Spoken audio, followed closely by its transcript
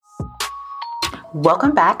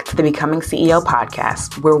Welcome back to the Becoming CEO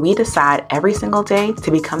podcast, where we decide every single day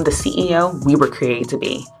to become the CEO we were created to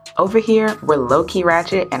be. Over here, we're low-key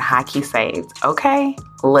ratchet and high-key saved, okay?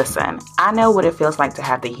 Listen, I know what it feels like to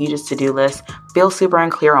have the hugest to-do list, feel super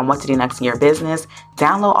unclear on what to do next in your business,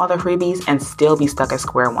 download all the freebies, and still be stuck at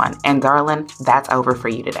square one. And darling, that's over for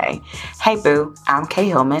you today. Hey boo, I'm Kay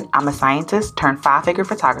Hillman. I'm a scientist turned five-figure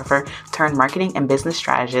photographer turned marketing and business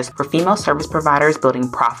strategist for female service providers building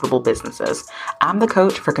profitable businesses. I'm the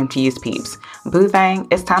coach for confused peeps. Boo thang,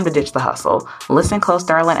 it's time to ditch the hustle. Listen close,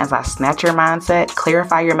 darling, as I snatch your mindset,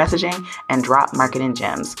 clarify your messaging, and drop marketing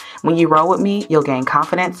gems. When you roll with me, you'll gain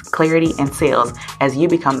confidence, clarity, and sales as you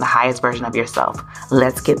become the highest version of yourself.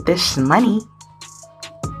 Let's get this money.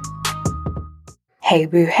 Hey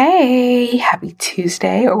boo, hey, happy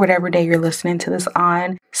Tuesday or whatever day you're listening to this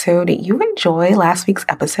on. So did you enjoy last week's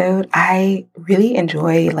episode? I really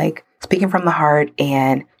enjoy speaking from the heart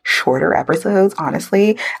and shorter episodes,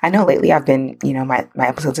 honestly. I know lately I've been, my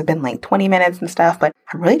episodes have been 20 minutes and stuff, but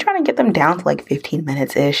I'm really trying to get them down to 15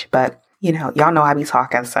 minutes-ish. But, y'all know I be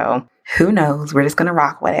talking, so who knows? We're just going to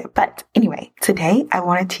rock with it. But anyway, today I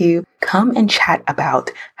wanted to come and chat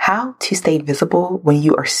about how to stay visible when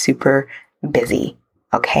you are super busy.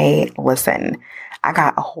 Okay, listen, I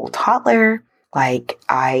got a whole toddler. I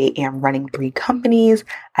am running 3 companies.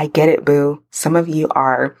 I get it, boo. Some of you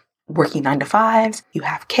are working 9 to 5s, you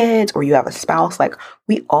have kids, or you have a spouse.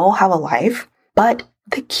 We all have a life. But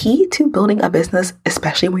the key to building a business,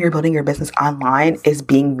 especially when you're building your business online, is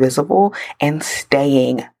being visible and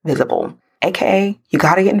staying visible. AKA, you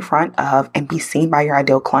got to get in front of and be seen by your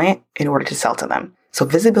ideal client in order to sell to them. So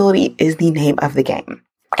visibility is the name of the game.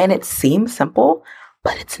 And it seems simple,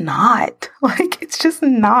 but it's not. It's just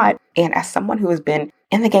not. And as someone who has been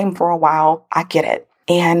in the game for a while, I get it.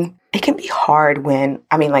 And it can be hard when,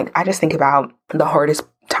 I just think about the hardest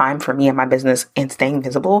time for me in my business and staying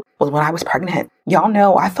visible was when I was pregnant. Y'all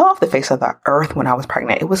know I fell off the face of the earth when I was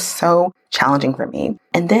pregnant. It was so challenging for me.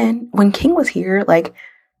 And then when King was here,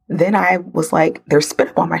 then I was there's spit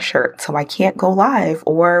up on my shirt, so I can't go live.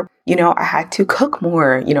 Or, I had to cook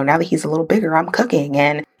more. Now that he's a little bigger, I'm cooking.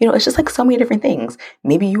 And, it's just so many different things.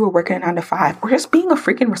 Maybe you were working a 9 to 5 or just being a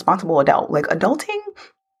freaking responsible adult. Adulting,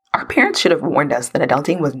 our parents should have warned us that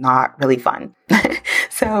adulting was not really fun.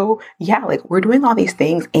 So yeah, we're doing all these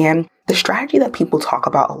things. And the strategy that people talk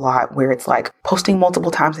about a lot, where it's posting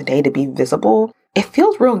multiple times a day to be visible, it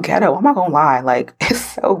feels real ghetto. I'm not gonna lie. It's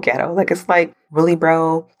so ghetto. It's really,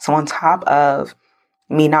 bro. So on top of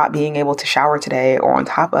me not being able to shower today, or on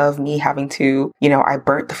top of me having to, I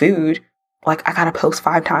burnt the food, I gotta post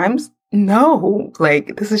 5 times. No,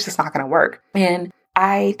 this is just not gonna work. And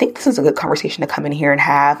I think this is a good conversation to come in here and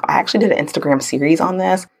have. I actually did an Instagram series on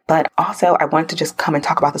this, but also I wanted to just come and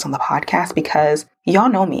talk about this on the podcast because y'all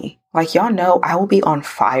know me. Y'all know I will be on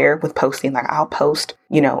fire with posting. I'll post,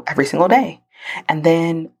 every single day. And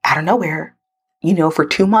then out of nowhere, for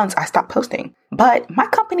 2 months, I stopped posting. But my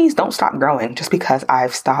companies don't stop growing just because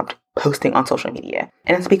I've stopped posting on social media.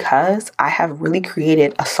 And it's because I have really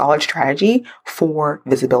created a solid strategy for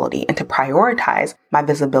visibility and to prioritize my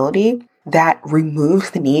visibility that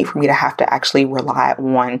removes the need for me to have to actually rely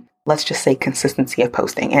on, let's just say, consistency of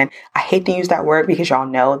posting. And I hate to use that word because y'all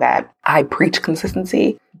know that I preach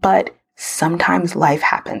consistency, but sometimes life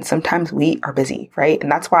happens. Sometimes we are busy, right?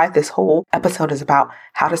 And that's why this whole episode is about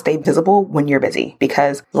how to stay visible when you're busy,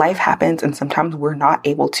 because life happens and sometimes we're not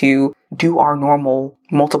able to do our normal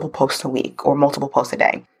multiple posts a week or multiple posts a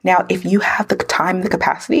day. Now, if you have the time, the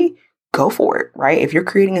capacity, go for it, right? If you're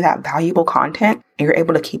creating that valuable content and you're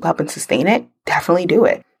able to keep up and sustain it, definitely do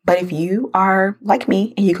it. But if you are like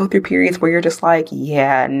me and you go through periods where you're just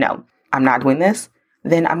yeah, no, I'm not doing this,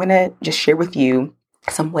 then I'm going to just share with you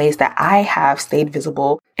some ways that I have stayed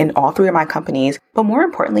visible in all 3 of my companies, but more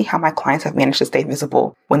importantly, how my clients have managed to stay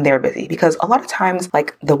visible when they're busy. Because a lot of times,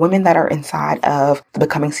 the women that are inside of the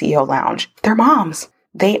Becoming CEO Lounge, they're moms.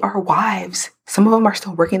 They are wives. Some of them are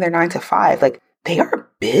still working their 9 to 5. They are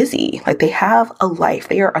busy. They have a life.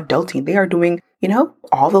 They are adulting. They are doing,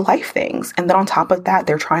 all the life things. And then on top of that,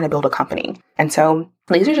 they're trying to build a company. And so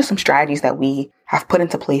these are just some strategies that we have put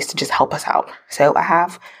into place to just help us out. So I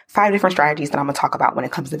have 5 different strategies that I'm going to talk about when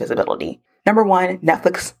it comes to visibility. Number 1,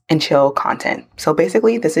 Netflix and chill content. So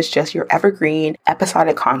basically, this is just your evergreen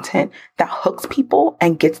episodic content that hooks people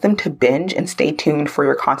and gets them to binge and stay tuned for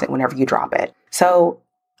your content whenever you drop it. So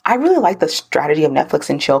I really like the strategy of Netflix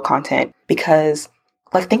and chill content because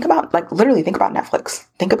think about Netflix.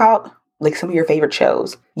 Think about some of your favorite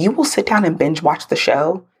shows. You will sit down and binge watch the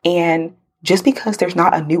show, and just because there's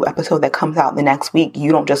not a new episode that comes out the next week,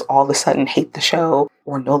 you don't just all of a sudden hate the show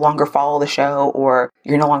or no longer follow the show or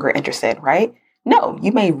you're no longer interested, right? No,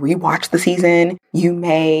 you may rewatch the season. You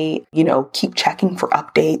may, keep checking for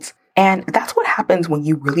updates. And that's what happens when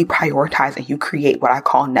you really prioritize and you create what I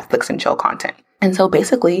call Netflix and chill content. And so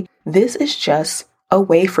basically, this is just a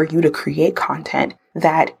way for you to create content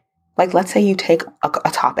that, like, let's say you take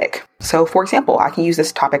a topic. So for example, I can use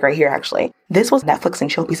this topic right here, actually. This was Netflix and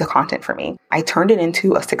chill piece of content for me. I turned it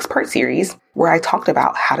into a 6-part series where I talked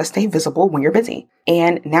about how to stay visible when you're busy.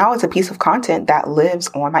 And now it's a piece of content that lives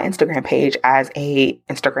on my Instagram page as a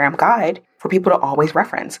Instagram guide for people to always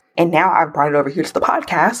reference. And now I've brought it over here to the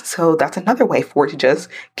podcast. So that's another way for it to just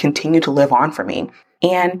continue to live on for me.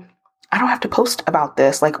 And I don't have to post about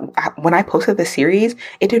this. Like when I posted this series,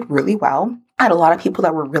 it did really well. I had a lot of people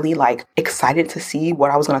that were really excited to see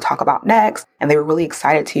what I was going to talk about next. And they were really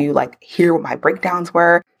excited to hear what my breakdowns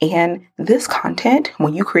were. And this content,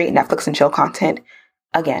 when you create Netflix and chill content,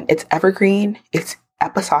 again, it's evergreen, it's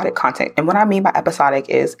episodic content. And what I mean by episodic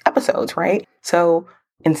is episodes, right? So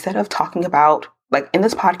instead of talking about, in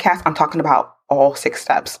this podcast, I'm talking about all 6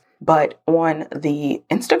 steps. But on the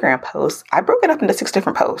Instagram posts, I broke it up into 6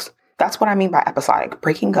 different posts. That's what I mean by episodic,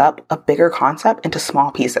 breaking up a bigger concept into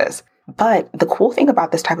small pieces. But the cool thing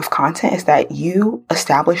about this type of content is that you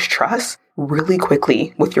establish trust really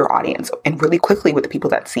quickly with your audience and really quickly with the people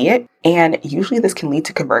that see it. And usually this can lead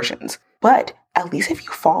to conversions. But at least if you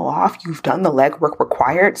fall off, you've done the legwork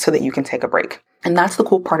required so that you can take a break. And that's the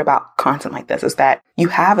cool part about content like this is that you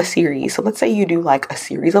have a series. So let's say you do a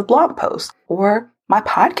series of blog posts or my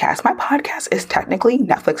podcast. My podcast is technically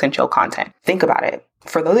Netflix and chill content. Think about it.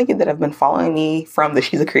 For those of you that have been following me from the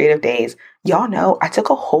She's a Creative days, y'all know I took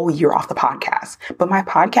a whole year off the podcast, but my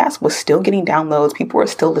podcast was still getting downloads. People were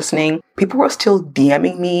still listening. People were still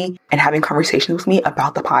DMing me and having conversations with me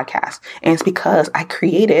about the podcast. And it's because I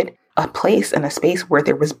created a place and a space where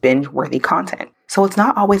there was binge-worthy content. So it's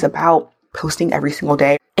not always about posting every single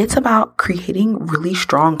day. It's about creating really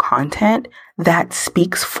strong content that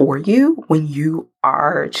speaks for you when you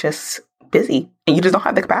are just busy and you just don't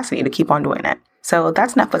have the capacity to keep on doing it. So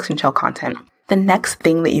that's Netflix and chill content. The next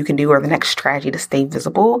thing that you can do or the next strategy to stay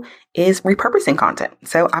visible is repurposing content.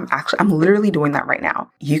 So I'm literally doing that right now.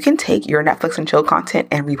 You can take your Netflix and chill content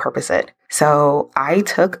and repurpose it. So I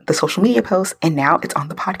took the social media post and now it's on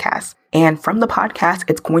the podcast. And from the podcast,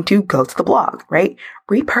 it's going to go to the blog, right?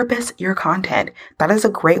 Repurpose your content. That is a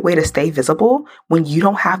great way to stay visible when you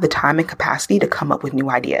don't have the time and capacity to come up with new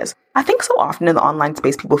ideas. I think so often in the online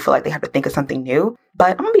space, people feel like they have to think of something new,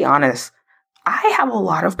 but I'm gonna be honest. I have a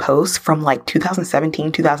lot of posts from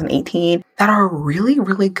 2017, 2018 that are really,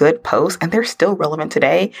 really good posts and they're still relevant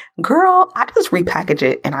today. Girl, I just repackage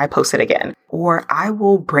it and I post it again. Or I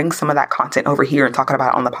will bring some of that content over here and talk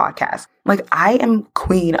about it on the podcast. I am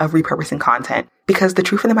queen of repurposing content because the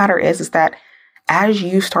truth of the matter is that as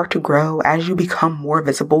you start to grow, as you become more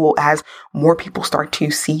visible, as more people start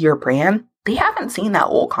to see your brand, they haven't seen that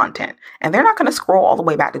old content and they're not going to scroll all the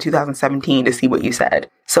way back to 2017 to see what you said.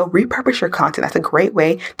 So repurpose your content. That's a great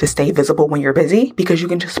way to stay visible when you're busy because you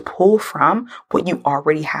can just pull from what you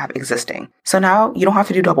already have existing. So now you don't have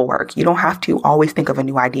to do double work. You don't have to always think of a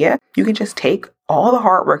new idea. You can just take all the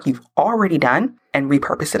hard work you've already done and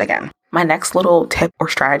repurpose it again. My next little tip or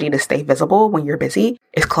strategy to stay visible when you're busy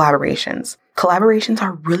is collaborations. Collaborations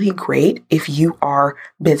are really great if you are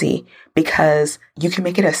busy because you can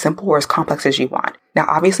make it as simple or as complex as you want. Now,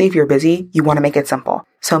 obviously, if you're busy, you want to make it simple.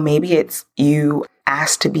 So maybe it's you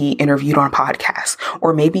ask to be interviewed on podcasts,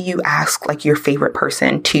 or maybe you ask your favorite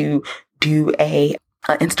person to do an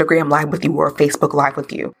Instagram live with you or a Facebook live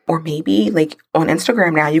with you. Or maybe on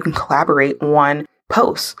Instagram now you can collaborate on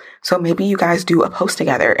posts. So maybe you guys do a post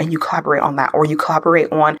together and you collaborate on that, or you collaborate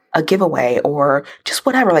on a giveaway or just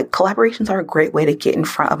whatever. Collaborations are a great way to get in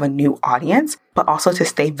front of a new audience, but also to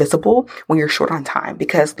stay visible when you're short on time.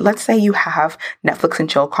 Because let's say you have Netflix and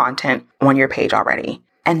chill content on your page already.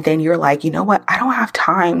 And then you're like, you know what? I don't have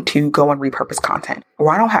time to go and repurpose content,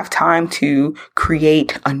 or I don't have time to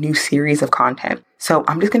create a new series of content. So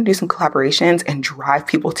I'm just going to do some collaborations and drive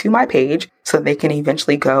people to my page so they can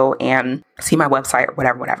eventually go and see my website or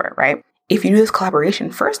whatever, right? If you do this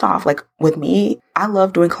collaboration, first off, with me, I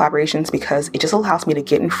love doing collaborations because it just allows me to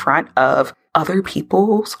get in front of other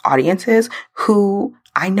people's audiences who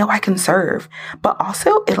I know I can serve, but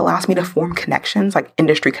also it allows me to form connections,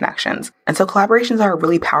 industry connections. And so collaborations are a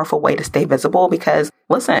really powerful way to stay visible because,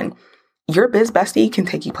 listen, your biz bestie can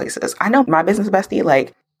take you places. I know my business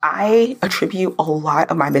bestie, I attribute a lot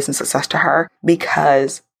of my business success to her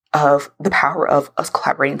because of the power of us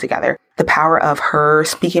collaborating together, the power of her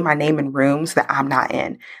speaking my name in rooms that I'm not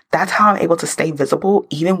in. That's how I'm able to stay visible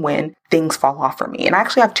even when things fall off for me. And I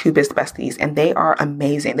actually have two biz besties and they are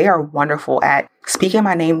amazing. They are wonderful at speaking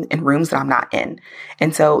my name in rooms that I'm not in.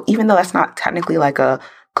 And so even though that's not technically like a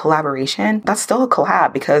collaboration, that's still a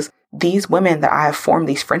collab because these women that I have formed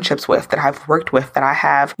these friendships with, that I've worked with, that I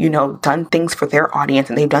have, done things for their audience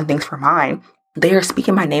and they've done things for mine, they are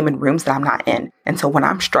speaking my name in rooms that I'm not in. And so when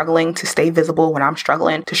I'm struggling to stay visible, when I'm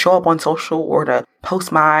struggling to show up on social or to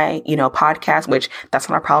post my, podcast, which that's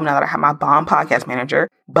not a problem now that I have my bomb podcast manager.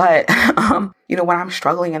 But, when I'm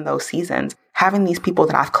struggling in those seasons, having these people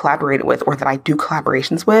that I've collaborated with or that I do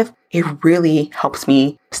collaborations with, it really helps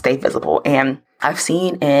me stay visible. And I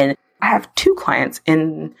have two clients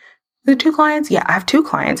I have two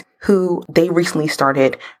clients who they recently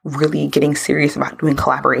started really getting serious about doing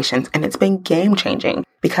collaborations. And it's been game changing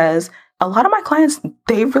because a lot of my clients,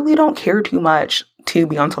 they really don't care too much to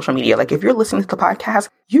be on social media. Like if you're listening to the podcast,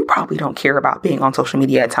 you probably don't care about being on social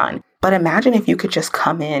media a ton. But imagine if you could just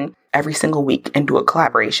come in every single week and do a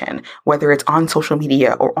collaboration, whether it's on social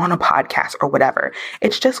media or on a podcast or whatever.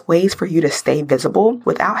 It's just ways for you to stay visible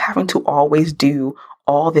without having to always do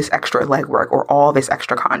all this extra legwork or all this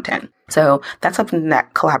extra content. So that's something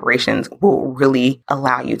that collaborations will really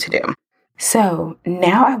allow you to do. So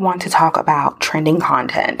now I want to talk about trending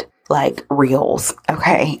content like reels.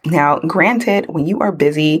 Okay. Now, granted, when you are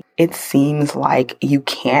busy, it seems like you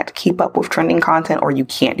can't keep up with trending content or you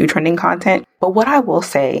can't do trending content. But what I will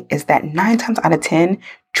say is that 9 times out of 10,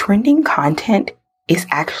 trending content is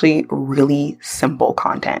actually really simple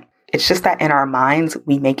content. It's just that in our minds,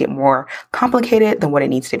 we make it more complicated than what it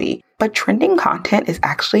needs to be. But trending content is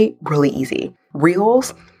actually really easy.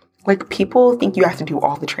 Reels, like people think you have to do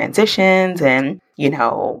all the transitions and,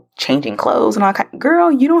 changing clothes and all that.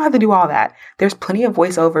 Girl, you don't have to do all that. There's plenty of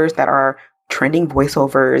voiceovers that are trending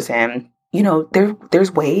voiceovers and,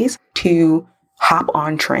 there's ways to hop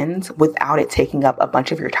on trends without it taking up a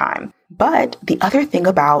bunch of your time. But the other thing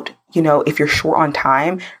about, if you're short on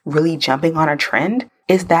time, really jumping on a trend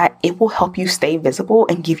is that it will help you stay visible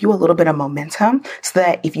and give you a little bit of momentum so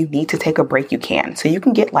that if you need to take a break, you can. So you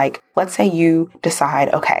can get let's say you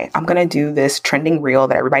decide, okay, I'm going to do this trending reel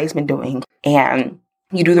that everybody's been doing, and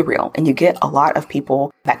you do the reel and you get a lot of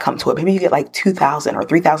people that come to it. Maybe you get 2,000 or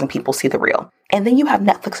 3,000 people see the reel. And then you have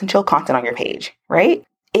Netflix and chill content on your page, right?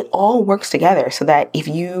 It all works together so that if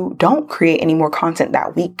you don't create any more content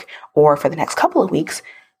that week or for the next couple of weeks,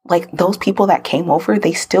 those people that came over,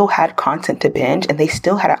 they still had content to binge and they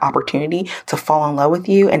still had an opportunity to fall in love with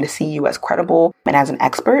you and to see you as credible and as an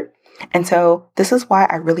expert. And so this is why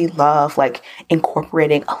I really love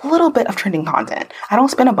incorporating a little bit of trending content. I don't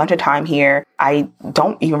spend a bunch of time here. I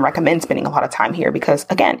don't even recommend spending a lot of time here because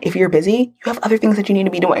again, if you're busy, you have other things that you need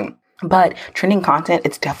to be doing. But trending content,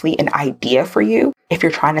 it's definitely an idea for you if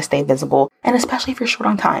you're trying to stay visible and especially if you're short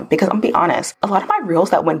on time. Because I'm gonna be honest, a lot of my reels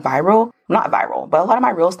that went viral, not viral, but a lot of my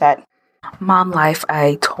reels that mom life,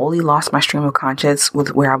 I totally lost my stream of conscious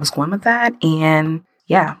with where I was going with that. And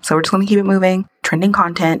yeah, so we're just going to keep it moving. Trending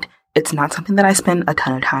content. It's not something that I spend a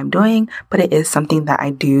ton of time doing, but it is something that I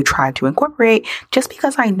do try to incorporate just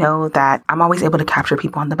because I know that I'm always able to capture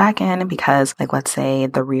people on the back end because let's say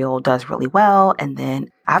the reel does really well. And then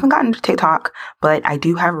I haven't gotten to TikTok, but I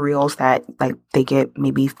do have reels that they get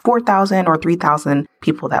maybe 4,000 or 3,000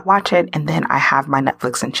 people that watch it. And then I have my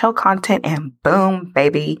Netflix and chill content and boom,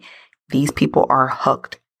 baby, these people are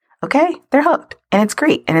hooked. Okay. They're hooked and it's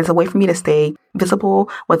great. And it's a way for me to stay visible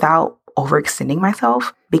without overextending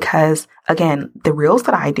myself because again, the reels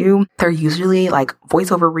that I do, they're usually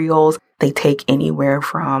voiceover reels. They take anywhere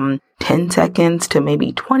from 10 seconds to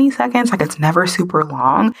maybe 20 seconds. It's never super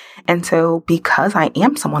long. And so because I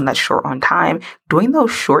am someone that's short on time, doing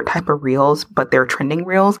those short type of reels, but they're trending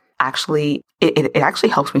reels, actually, it actually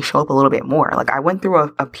helps me show up a little bit more. I went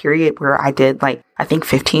through a period where I did I think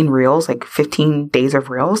 15 reels, 15 days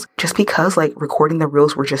of reels, just because recording the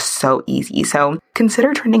reels were just so easy. So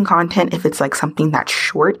consider trending content if it's something that's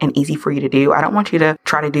short and easy for you to do. I don't want you to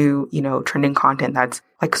try to do, trending content that's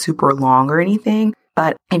super long or anything.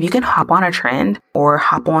 But if you can hop on a trend or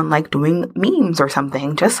hop on doing memes or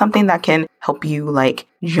something, just something that can help you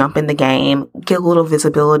jump in the game, get a little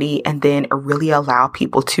visibility, and then really allow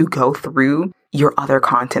people to go through your other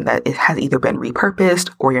content that it has either been repurposed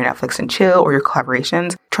or your Netflix and chill or your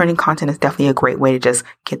collaborations. Trending content is definitely a great way to just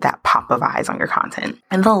get that pop of eyes on your content.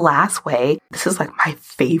 And the last way, this is my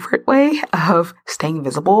favorite way of staying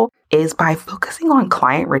visible, is by focusing on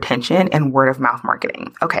client retention and word of mouth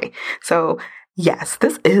marketing. Okay, so yes,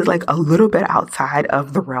 this is like a little bit outside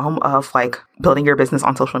of the realm of like building your business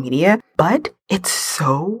on social media, but it's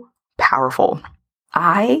so powerful.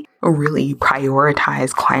 I really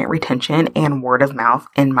prioritize client retention and word of mouth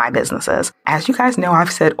in my businesses. As you guys know,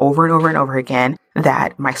 I've said over and over and over again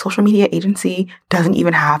that my social media agency doesn't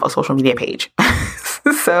even have a social media page.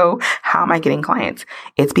 So how am I getting clients?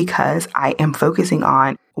 It's because I am focusing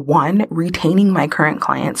on, one, retaining my current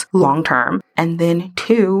clients long term, and then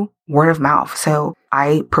two, word of mouth. So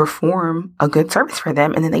I perform a good service for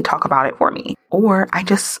them and then they talk about it for me. Or I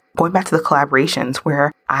just, going back to the collaborations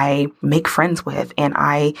where I make friends with and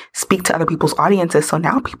I speak to other people's audiences. So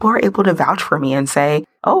now people are able to vouch for me and say,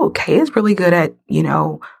 oh, Kay is really good at,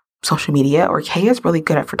 social media, or Kay is really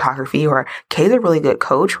good at photography, or Kay is a really good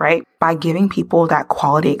coach, right? By giving people that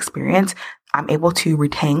quality experience, I'm able to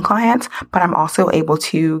retain clients, but I'm also able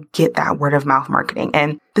to get that word of mouth marketing.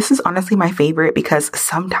 And this is honestly my favorite because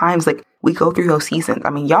sometimes like we go through those seasons.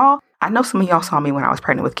 I mean, y'all, I know some of y'all saw me when I was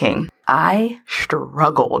pregnant with King. I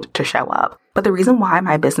struggled to show up. But the reason why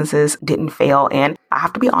my businesses didn't fail, and I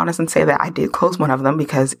have to be honest and say that I did close one of them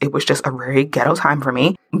because it was just a very ghetto time for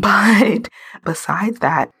me. But besides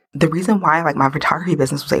that, the reason why like my photography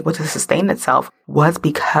business was able to sustain itself was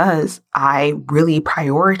because I really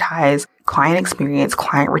prioritize client experience,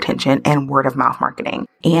 client retention, and word of mouth marketing.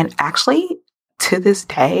 And actually to this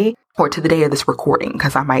day, or to the day of this recording,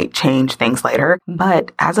 because I might change things later,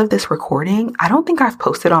 but as of this recording, I don't think I've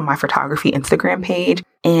posted on my photography Instagram page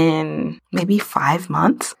in maybe 5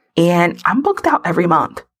 months. And I'm booked out every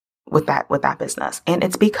month with that business. And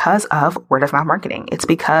it's because of word of mouth marketing. It's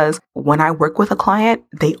because when I work with a client,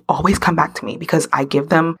 they always come back to me because I give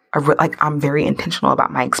them I'm very intentional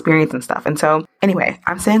about my experience and stuff. And so anyway,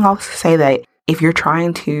 I'm saying all this to say that if you're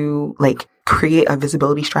trying to like create a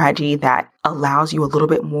visibility strategy that allows you a little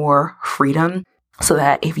bit more freedom so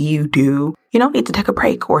that if you do, need to take a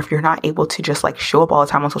break, or if you're not able to just like show up all the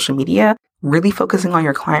time on social media, really focusing on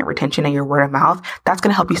your client retention and your word of mouth, that's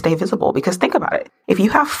going to help you stay visible. Because think about it. If you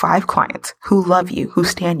have 5 clients who love you, who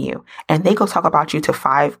stand you, and they go talk about you to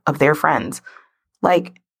 5 of their friends,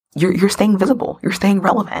 like you're staying visible, you're staying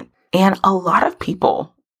relevant. And a lot of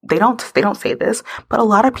people, they don't say this, but a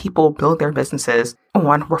lot of people build their businesses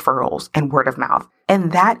on referrals and word of mouth.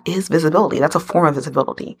 And that is visibility. That's a form of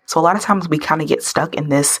visibility. So a lot of times we kind of get stuck in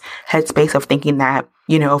this headspace of thinking that,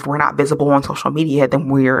 if we're not visible on social media, then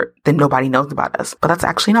nobody knows about us. But that's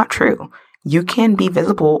actually not true. You can be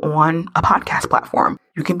visible on a podcast platform.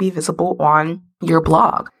 You can be visible on your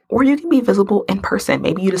blog, or you can be visible in person.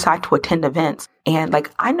 Maybe you decide to attend events. And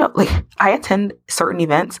I attend certain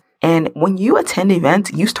events. And when you attend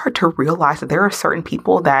events, you start to realize that there are certain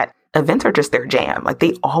people that events are just their jam.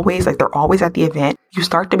 They're always at the event. You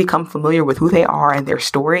start to become familiar with who they are and their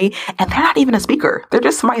story. And they're not even a speaker. They're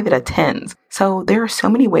just somebody that attends. So there are so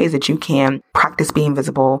many ways that you can practice being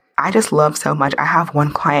visible. I just love so much. I have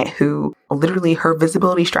one client who literally her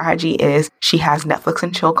visibility strategy is she has Netflix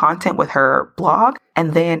and chill content with her blog.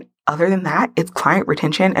 And then other than that, it's client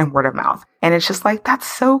retention and word of mouth. And it's just that's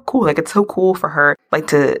so cool. It's so cool for her,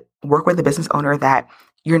 to work with a business owner that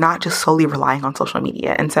you're not just solely relying on social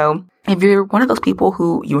media. And so if you're one of those people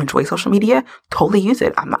who you enjoy social media, totally use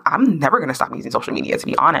it. I'm never going to stop using social media, to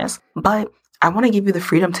be honest. But I want to give you the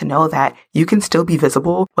freedom to know that you can still be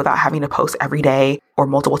visible without having to post every day or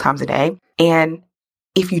multiple times a day. And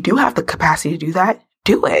if you do have the capacity to do that,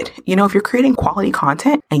 do it. If you're creating quality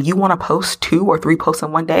content and you want to post 2 or 3 posts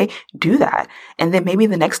in one day, do that. And then maybe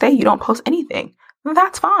the next day you don't post anything.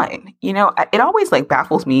 That's fine. It always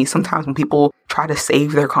baffles me sometimes when people try to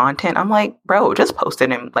save their content. I'm like, bro, just post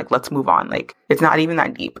it and let's move on. It's not even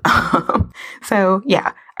that deep. So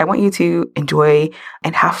yeah, I want you to enjoy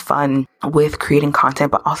and have fun with creating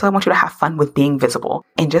content, but also I want you to have fun with being visible,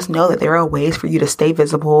 and just know that there are ways for you to stay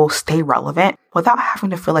visible, stay relevant without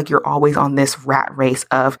having to feel like you're always on this rat race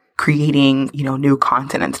of creating, new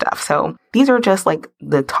content and stuff. So these are just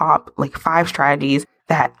the top 5 strategies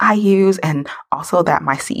that I use, and also that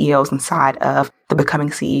my CEOs inside of the Becoming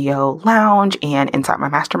CEO Lounge and inside my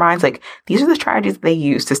masterminds, these are the strategies they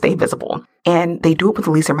use to stay visible, and they do it with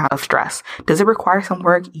the least amount of stress. Does it require some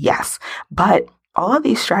work? Yes. But all of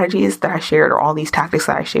these strategies that I shared, or all these tactics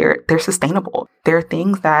that I shared, they're sustainable. They're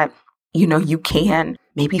things that, you can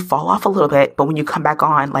maybe fall off a little bit, but when you come back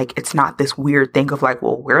on, it's not this weird thing of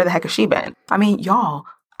well, where the heck has she been? I mean, y'all,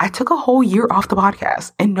 I took a whole year off the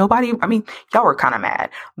podcast and y'all were kind of mad,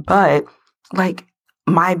 but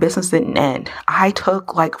my business didn't end. I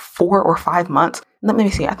took 4 or 5 months. Let me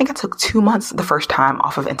see. I think I took 2 months the first time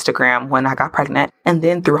off of Instagram when I got pregnant. And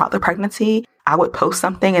then throughout the pregnancy, I would post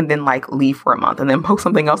something and then leave for a month, and then post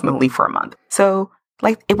something else and then leave for a month. So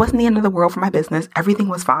Like, it wasn't the end of the world for my business. Everything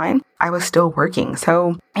was fine. I was still working.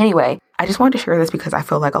 So anyway, I just wanted to share this because I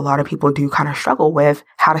feel like a lot of people do kind of struggle with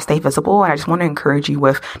how to stay visible. And I just want to encourage you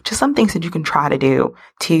with just some things that you can try to do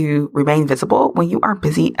to remain visible when you are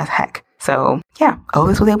busy as heck. So yeah, I hope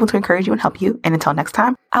this was able to encourage you and help you. And until next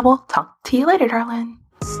time, I will talk to you later, darling.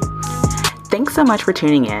 Thanks so much for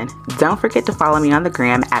tuning in. Don't forget to follow me on the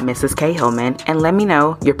gram at Mrs. K. Hillman and let me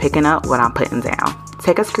know you're picking up what I'm putting down.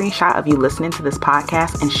 Take a screenshot of you listening to this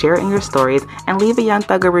podcast and share it in your stories and leave a Young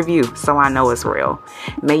Thug a review so I know it's real.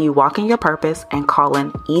 May you walk in your purpose and call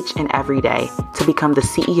in each and every day to become the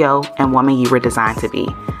CEO and woman you were designed to be.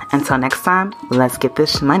 Until next time, let's get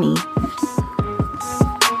this money.